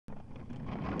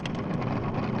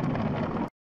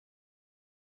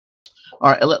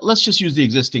All right, let's just use the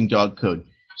existing dog code.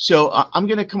 So I'm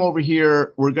going to come over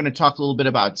here. We're going to talk a little bit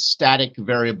about static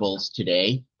variables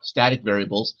today, static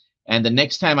variables. And the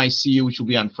next time I see you, which will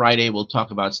be on Friday, we'll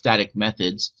talk about static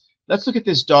methods. Let's look at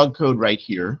this dog code right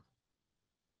here.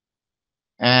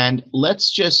 And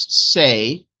let's just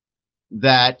say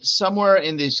that somewhere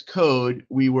in this code,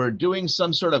 we were doing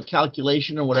some sort of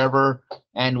calculation or whatever,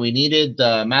 and we needed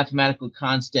the mathematical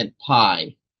constant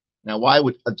pi. Now, why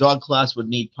would a dog class would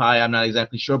need pi, I'm not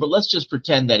exactly sure, but let's just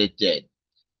pretend that it did.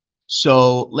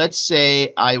 So let's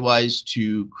say I was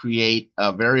to create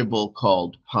a variable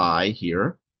called pi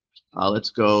here. Let's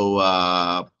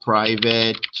go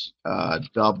private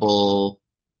double.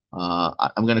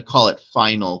 I'm going to call it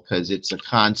final because it's a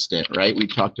constant, right? We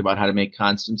talked about how to make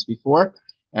constants before.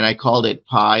 And I called it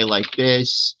pi like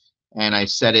this, and I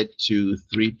set it to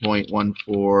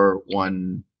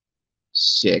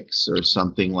 3.1416 or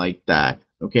something like that.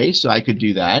 Okay, so I could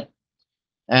do that.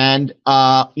 And,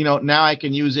 you know, now I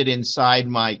can use it inside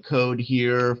my code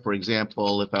here. For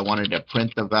example, if I wanted to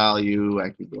print the value, I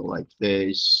could go like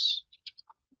this.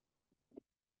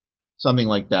 Something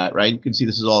like that, right? You can see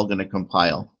this is all going to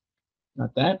compile.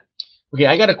 Not that. Okay,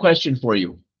 I got a question for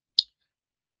you.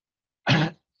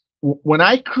 When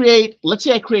I create, let's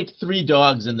say I create 3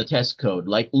 dogs in the test code,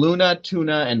 like Luna,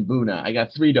 Tuna, and Buna. I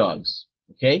got 3 dogs,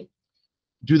 okay?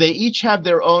 Do they each have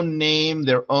their own name,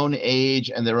 their own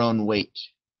age, and their own weight?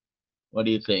 What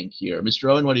do you think here? Mr.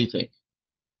 Owen, what do you think?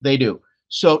 They do.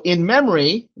 So in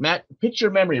memory, Matt, picture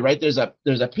memory, right? There's a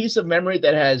piece of memory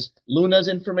that has Luna's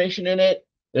information in it.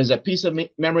 There's a piece of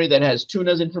memory that has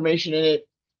Tuna's information in it.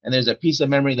 And there's a piece of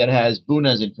memory that has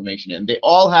Buna's information in. They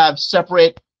all have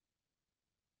separate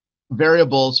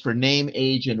variables for name,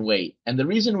 age, and weight. And the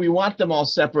reason we want them all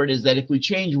separate is that if we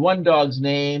change one dog's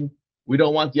name, we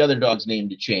don't want the other dog's name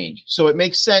to change. So it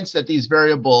makes sense that these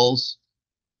variables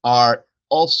are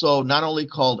also not only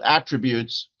called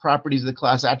attributes, properties of the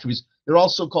class attributes, they're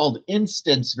also called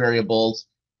instance variables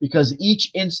because each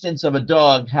instance of a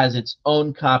dog has its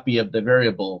own copy of the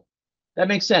variable. That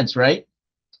makes sense, right?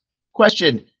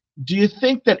 Question, do you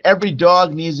think that every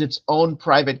dog needs its own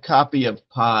private copy of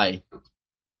pi?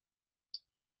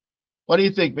 What do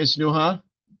you think, Miss Nuha?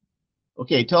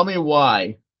 Okay, tell me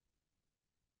why.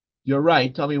 You're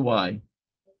right, tell me why.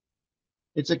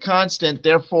 It's a constant,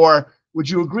 therefore, would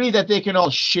you agree that they can all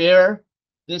share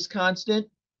this constant?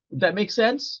 Would that make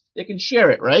sense? They can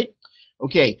share it, right?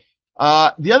 Okay,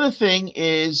 the other thing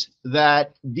is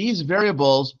that these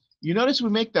variables, you notice we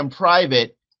make them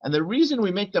private, and the reason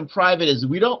we make them private is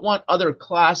we don't want other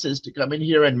classes to come in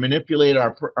here and manipulate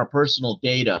our personal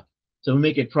data, so we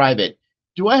make it private.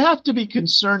 Do I have to be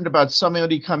concerned about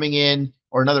somebody coming in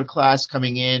or another class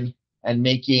coming in and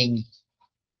making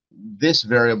this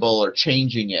variable or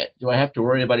changing it? Do I have to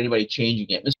worry about anybody changing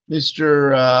it?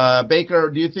 Mr. Baker,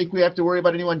 do you think we have to worry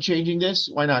about anyone changing this?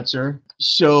 Why not, sir?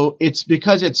 So it's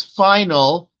because it's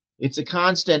final, it's a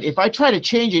constant. If I try to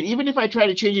change it, even if I try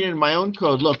to change it in my own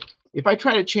code, look, if I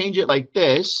try to change it like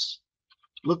this,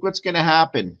 look what's going to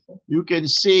happen. You can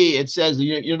see it says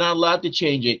you're not allowed to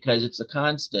change it because it's a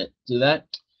constant. See that?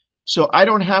 So I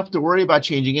don't have to worry about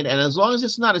changing it. And as long as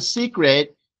it's not a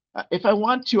secret, if I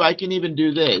want to, I can even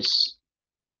do this.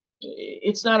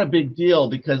 It's not a big deal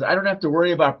because I don't have to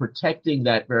worry about protecting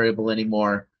that variable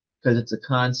anymore because it's a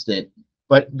constant.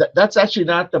 But that's actually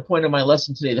not the point of my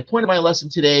lesson today. The point of my lesson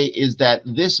today is that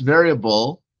this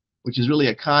variable, which is really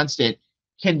a constant,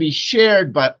 can be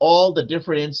shared by all the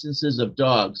different instances of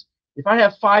dogs. If I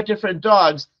have 5 different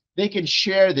dogs, they can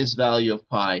share this value of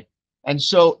pi. And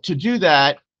so to do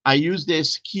that, I use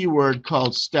this keyword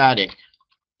called static.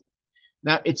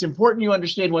 Now, it's important you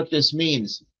understand what this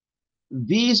means.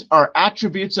 These are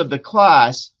attributes of the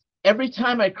class. Every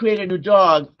time I create a new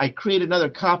dog, I create another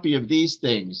copy of these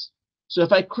things. So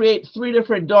if I create 3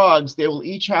 different dogs, they will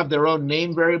each have their own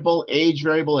name variable, age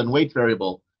variable, and weight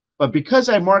variable. But because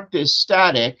I marked this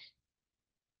static,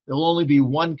 there will only be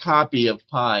 1 copy of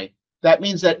pi. That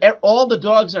means that all the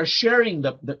dogs are sharing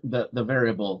the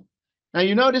variable. Now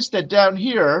you notice that down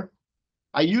here,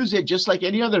 I use it just like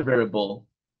any other variable.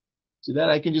 See that?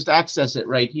 I can just access it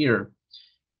right here.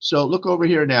 So look over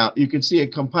here now. You can see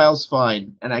it compiles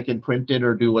fine, and I can print it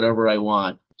or do whatever I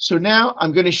want. So now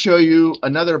I'm going to show you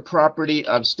another property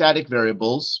of static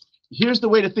variables. Here's the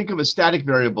way to think of a static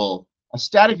variable. A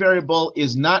static variable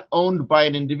is not owned by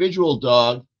an individual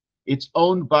dog. It's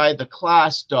owned by the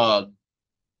class dog.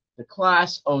 The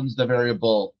class owns the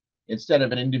variable instead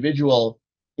of an individual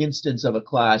instance of a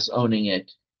class owning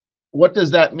it. What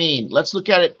does that mean? Let's look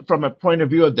at it from a point of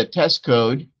view of the test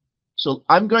code. So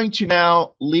I'm going to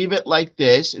now leave it like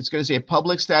this. It's going to say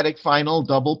public static final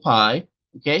double pi.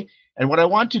 Okay. And what I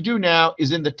want to do now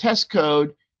is in the test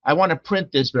code, I want to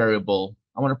print this variable.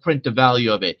 I want to print the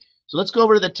value of it. So let's go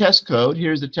over to the test code.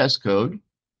 Here's the test code.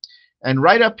 And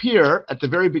right up here at the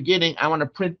very beginning, I want to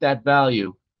print that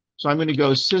value. So I'm going to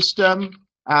go system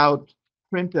out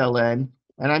println,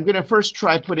 and I'm going to first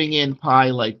try putting in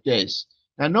pi like this.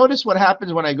 Now notice what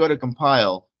happens when I go to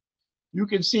compile. You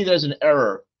can see there's an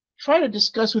error. Try to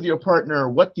discuss with your partner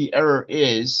what the error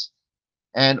is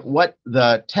and what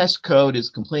the test code is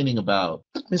complaining about.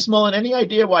 Ms. Mullen, any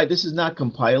idea why this is not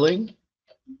compiling?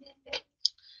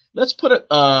 Let's put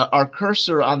our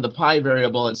cursor on the pi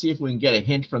variable and see if we can get a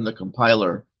hint from the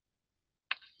compiler.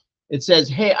 It says,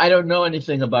 hey, I don't know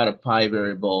anything about a pi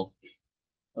variable.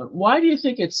 Why do you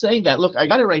think it's saying that? Look, I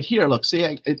got it right here. Look,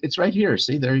 see, it's right here.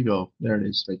 See, there you go. There it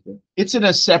is right there. It's in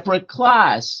a separate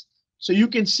class. So you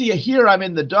can see here I'm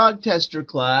in the dog tester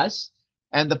class,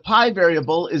 and the pi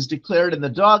variable is declared in the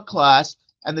dog class,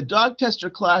 and the dog tester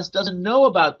class doesn't know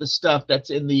about the stuff that's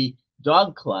in the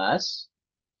dog class.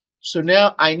 So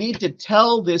now I need to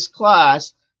tell this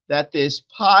class that this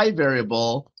pi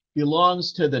variable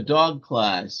belongs to the dog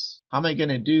class. How am I going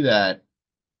to do that?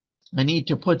 I need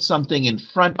to put something in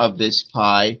front of this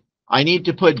pi. I need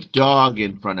to put dog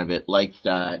in front of it like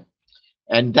that.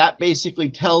 And that basically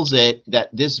tells it that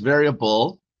this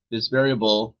variable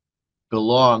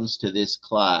belongs to this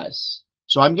class.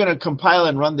 So I'm going to compile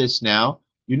and run this now.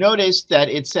 You notice that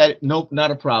it said, nope,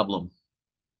 not a problem.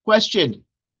 Question,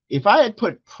 if I had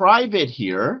put private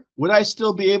here, would I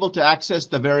still be able to access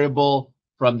the variable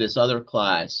from this other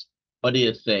class? What do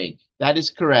you think? That is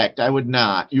correct. I would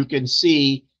not. You can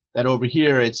see that over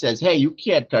here it says, hey, you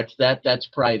can't touch that. That's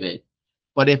private.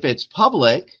 But if it's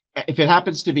public, if it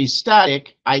happens to be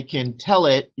static, I can tell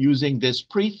it using this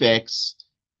prefix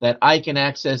that I can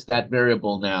access that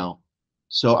variable now.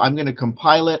 So I'm going to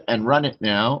compile it and run it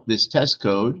now, this test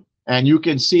code. And you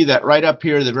can see that right up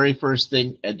here, the very first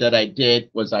thing that I did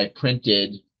was I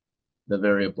printed the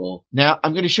variable. Now,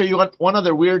 I'm going to show you one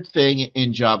other weird thing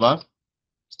in Java.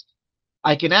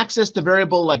 I can access the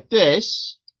variable like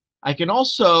this. I can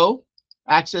also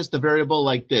access the variable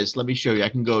like this. Let me show you. I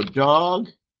can go dog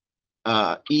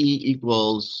e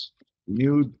equals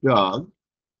new dog,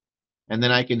 and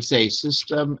then I can say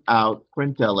system out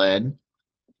println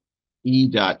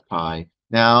e.pi.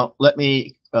 Now let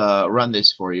me run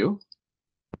this for you.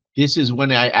 This is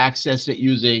when I access it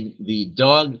using the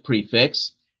dog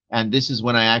prefix, and this is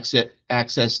when I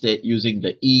accessed it using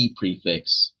the e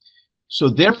prefix. So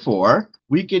therefore,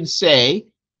 we can say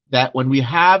that when we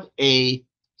have a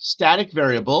static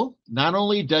variable, not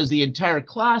only does the entire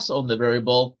class own the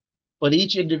variable, but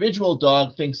each individual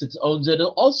dog thinks it owns it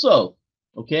also.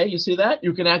 Okay, you see that?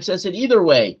 You can access it either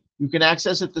way. You can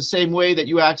access it the same way that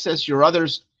you access your other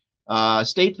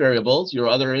state variables, your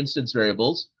other instance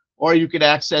variables, or you can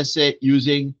access it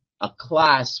using a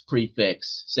class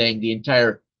prefix, saying the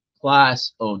entire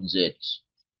class owns it.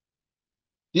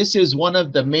 This is one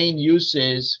of the main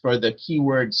uses for the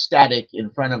keyword static in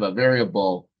front of a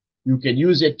variable. You can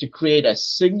use it to create a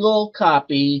single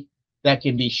copy that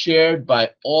can be shared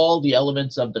by all the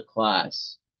elements of the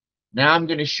class. Now I'm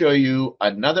going to show you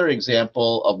another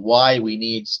example of why we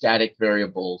need static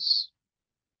variables.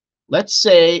 Let's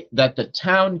say that the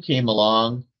town came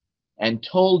along and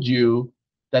told you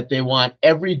that they want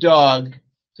every dog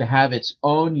to have its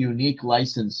own unique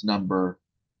license number.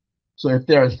 So if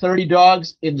there are 30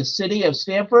 dogs in the city of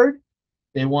Stanford,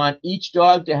 they want each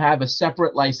dog to have a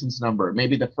separate license number.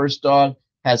 Maybe the first dog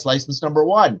has license number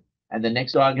 1, and the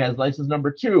next dog has license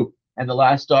number 2, and the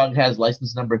last dog has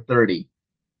license number 30.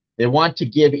 They want to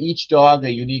give each dog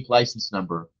a unique license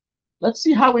number. Let's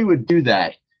see how we would do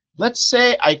that. Let's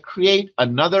say I create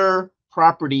another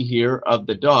property here of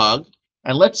the dog,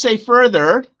 and let's say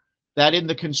further that in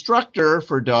the constructor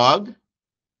for dog,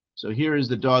 so here is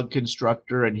the dog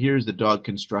constructor, and here's the dog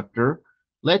constructor.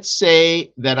 Let's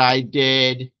say that I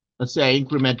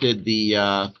incremented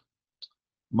the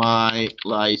my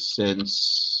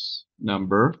license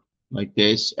number like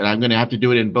this, and I'm going to have to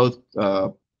do it in both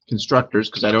constructors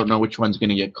because I don't know which one's going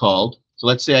to get called. So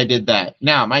let's say I did that.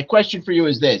 Now, my question for you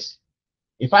is this.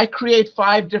 If I create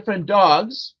 5 different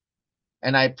dogs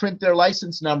and I print their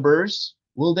license numbers,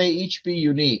 will they each be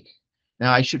unique?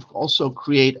 Now, I should also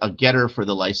create a getter for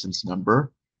the license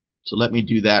number. So let me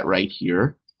do that right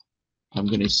here. I'm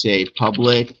going to say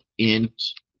public int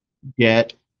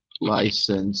get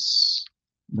license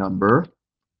number.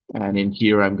 And in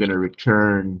here, I'm going to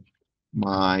return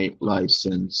my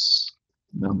license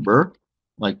number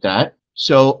like that.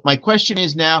 So my question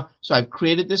is now, so I've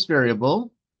created this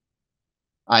variable.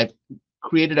 I've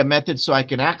created a method so I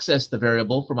can access the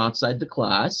variable from outside the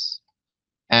class.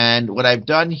 And what I've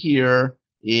done here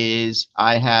is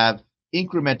I have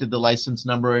incremented the license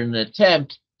number in an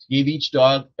attempt to give each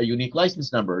dog a unique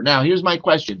license number. Now, here's my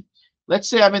question. Let's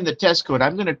say I'm in the test code.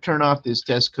 I'm going to turn off this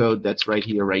test code that's right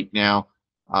here right now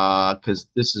because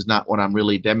this is not what I'm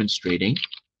really demonstrating.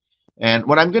 And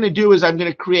what I'm going to do is I'm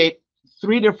going to create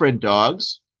 3 different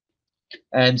dogs.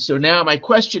 And so now my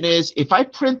question is, if I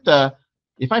print the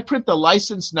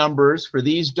license numbers for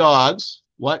these dogs,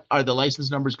 what are the license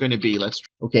numbers going to be?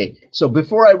 Okay, so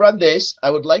before I run this,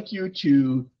 I would like you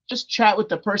to just chat with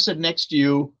the person next to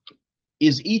you.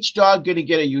 Is each dog going to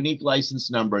get a unique license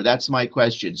number? That's my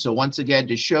question. So once again,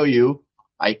 to show you,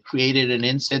 I created an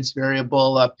instance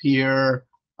variable up here.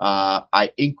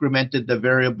 I incremented the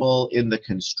variable in the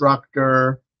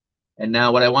constructor. And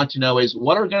now what I want to know is,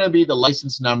 what are going to be the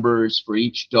license numbers for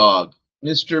each dog?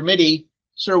 Mr. Mitty,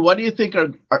 sir, what do you think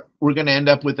we're going to end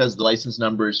up with as the license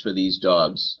numbers for these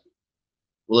dogs?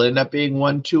 Will it end up being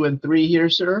 1, 2, and 3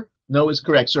 here, sir? No is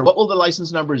correct. Sir, what will the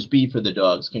license numbers be for the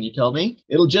dogs? Can you tell me?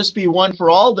 It'll just be 1 for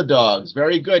all the dogs.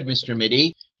 Very good, Mr.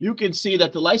 Mitty. You can see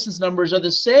that the license numbers are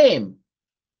the same.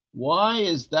 Why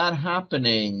is that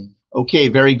happening? Okay,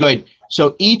 very good.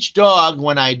 So each dog,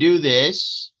 when I do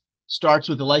this, starts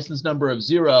with a license number of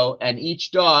 0, and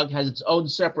each dog has its own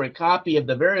separate copy of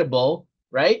the variable,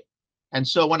 right? And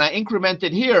so when I increment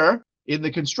it here in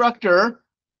the constructor,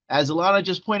 as Alana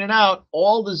just pointed out,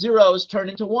 all the zeros turn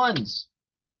into 1s.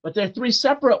 But they're 3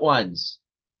 separate ones.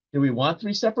 Do we want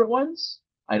 3 separate ones?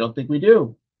 I don't think we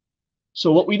do.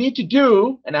 So what we need to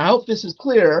do, and I hope this is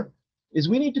clear, is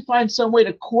we need to find some way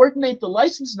to coordinate the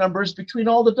license numbers between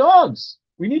all the dogs.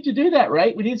 We need to do that,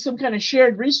 right? We need some kind of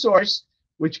shared resource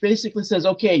which basically says,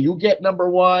 okay, you get number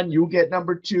 1, you get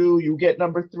number 2, you get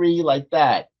number 3, like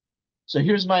that. So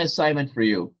here's my assignment for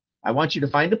you. I want you to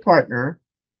find a partner,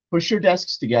 push your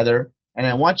desks together, and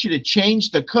I want you to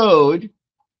change the code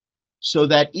so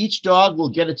that each dog will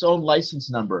get its own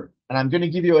license number. And I'm going to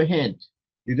give you a hint.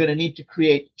 You're going to need to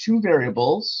create 2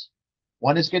 variables.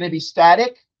 One is going to be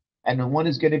static, and then one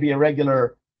is going to be a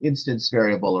regular instance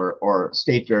variable or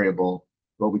state variable,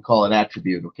 what we call an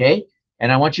attribute, okay?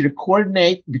 And I want you to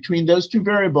coordinate between those 2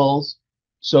 variables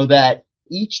so that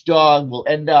each dog will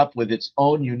end up with its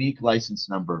own unique license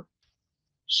number.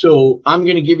 So I'm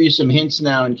going to give you some hints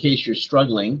now in case you're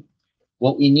struggling.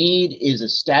 What we need is a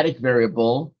static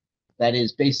variable that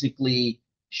is basically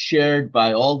shared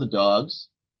by all the dogs.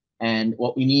 And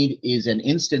what we need is an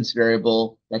instance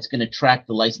variable that's going to track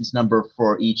the license number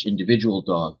for each individual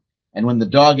dog. And when the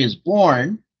dog is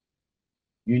born,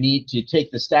 you need to take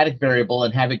the static variable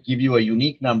and have it give you a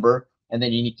unique number, and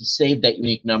then you need to save that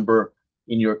unique number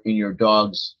in your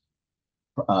dog's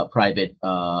private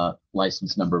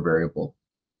license number variable.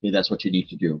 Okay, that's what you need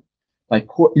to do.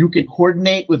 You can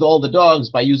coordinate with all the dogs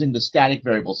by using the static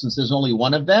variable. Since there's only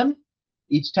one of them,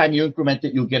 each time you increment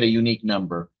it, you'll get a unique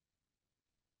number.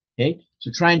 Okay,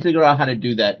 so try and figure out how to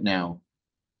do that now.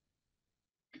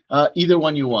 Either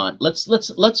one you want.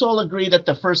 Let's all agree that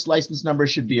the first license number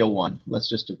should be a 1. Let's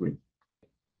just agree.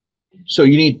 So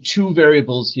you need 2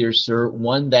 variables here, sir.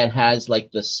 One that has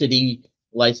like the city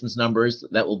license numbers,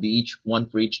 that will be each one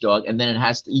for each dog, and then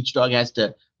each dog has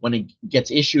to, when it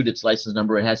gets issued its license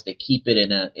number, it has to keep it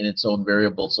in its own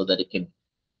variable so that it can,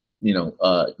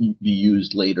 be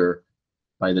used later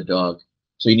by the dog.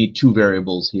 So you need 2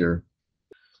 variables here.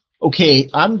 Okay,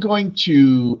 I'm going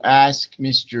to ask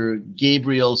Mr.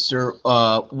 Gabriel, sir,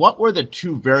 what were the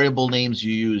 2 variable names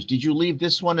you used? Did you leave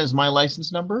this one as my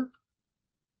license number?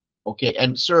 Okay,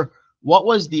 and sir, what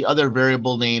was the other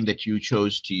variable name that you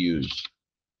chose to use?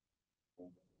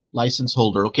 License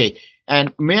holder, okay.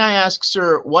 And may I ask,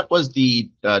 sir, what was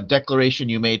the declaration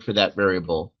you made for that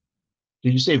variable?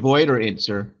 Did you say void or int,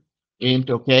 sir? Int,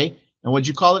 okay. And what'd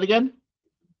you call it again?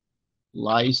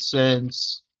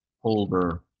 License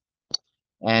holder.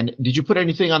 And did you put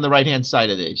anything on the right-hand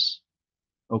side of this?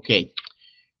 Okay.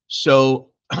 So,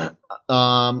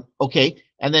 okay.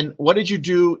 And then what did you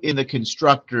do in the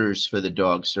constructors for the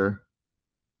dog, sir?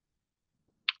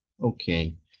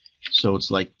 Okay. So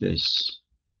it's like this.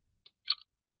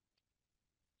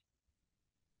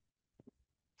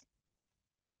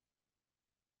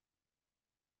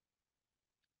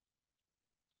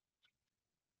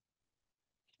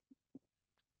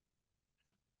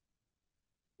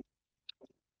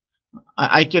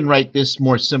 I can write this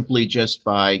more simply just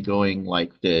by going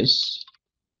like this.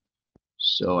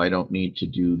 So I don't need to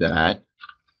do that.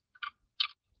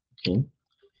 Okay.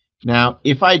 Now,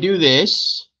 if I do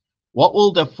this, what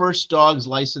will the first dog's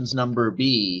license number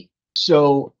be?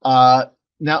 So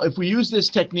now if we use this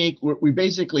technique, we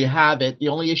basically have it. The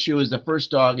only issue is the first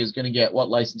dog is going to get what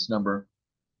license number?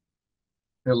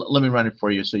 Here, let me run it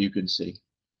for you so you can see.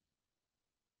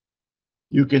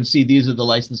 You can see these are the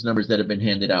license numbers that have been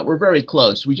handed out. We're very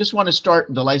close. We just want to start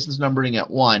the license numbering at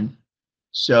 1.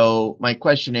 So my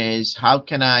question is, how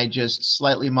can I just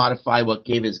slightly modify what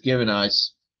Gabe has given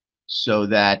us so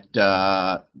that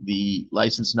the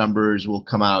license numbers will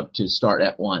come out to start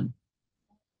at 1?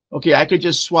 Okay, I could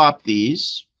just swap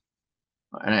these.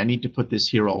 And I need to put this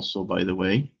here also, by the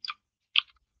way.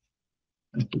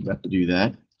 I forgot to do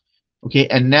that. Okay,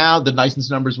 and now the license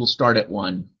numbers will start at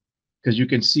 1. Because you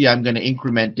can see I'm going to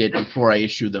increment it before I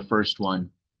issue the first one.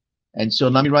 And so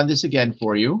let me run this again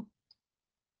for you.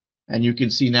 And you can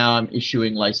see now I'm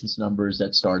issuing license numbers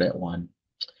that start at 1.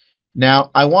 Now,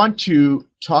 I want to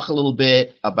talk a little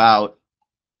bit about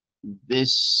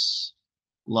this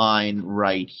line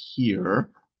right here.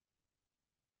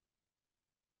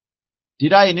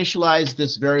 Did I initialize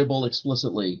this variable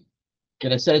explicitly?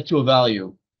 Did I set it to a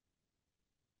value?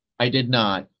 I did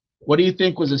not. What do you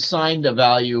think was assigned a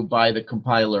value by the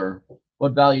compiler?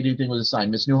 What value do you think was assigned,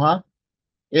 Ms. Nuha?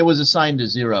 It was assigned to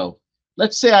 0.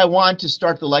 Let's say I want to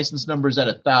start the license numbers at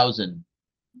 1,000.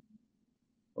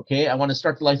 Okay, I want to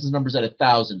start the license numbers at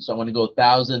 1,000. So I want to go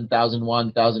 1,000, 1,001,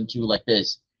 1,002 like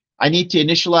this. I need to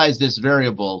initialize this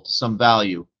variable to some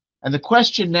value. And the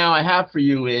question now I have for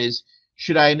you is,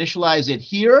 should I initialize it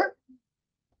here?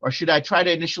 Or should I try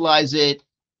to initialize it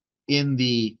in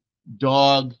the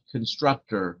dog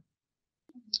constructor?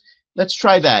 Let's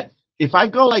try that. If I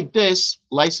go like this,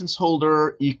 license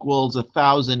holder equals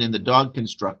 1,000 in the dog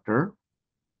constructor,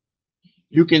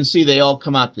 you can see they all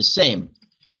come out the same.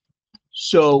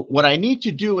 So what I need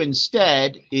to do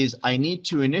instead is I need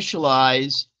to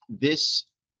initialize this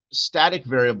static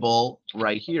variable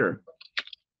right here.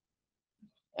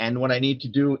 And what I need to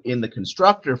do in the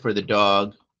constructor for the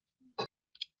dog,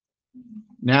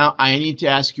 now I need to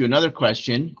ask you another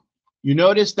question. You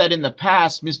notice that in the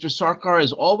past, Mr. Sarkar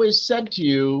has always said to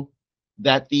you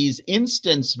that these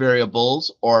instance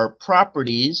variables or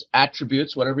properties,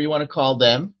 attributes, whatever you want to call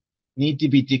them, need to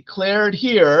be declared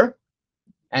here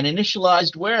and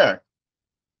initialized where?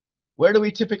 Where do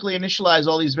we typically initialize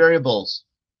all these variables?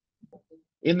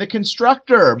 In the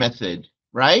constructor method,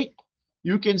 right?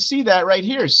 You can see that right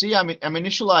here. See, I'm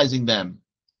initializing them.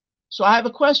 So I have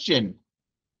a question.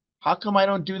 How come I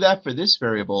don't do that for this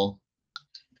variable?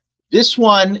 This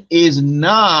one is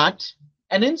not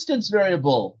an instance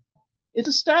variable. It's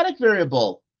a static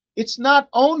variable. It's not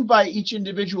owned by each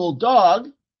individual dog.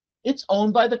 It's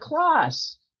owned by the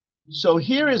class. So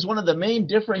here is one of the main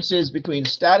differences between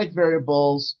static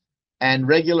variables and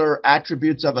regular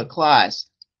attributes of a class.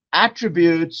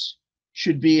 Attributes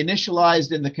should be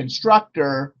initialized in the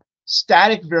constructor.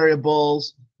 Static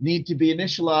variables need to be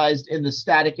initialized in the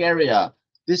static area.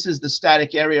 This is the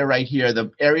static area right here,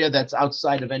 the area that's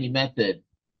outside of any method.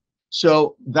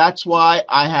 So that's why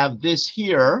I have this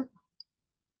here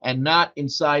and not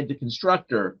inside the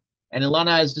constructor. And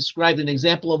Ilana has described an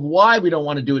example of why we don't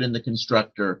want to do it in the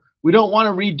constructor. We don't want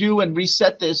to redo and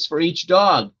reset this for each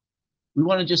dog. We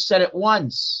want to just set it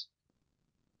once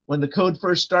when the code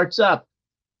first starts up.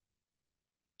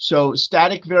 So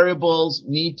static variables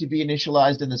need to be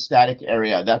initialized in the static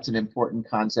area. That's an important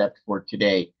concept for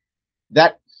today.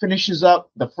 That finishes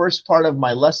up the first part of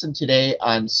my lesson today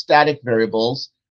on static variables.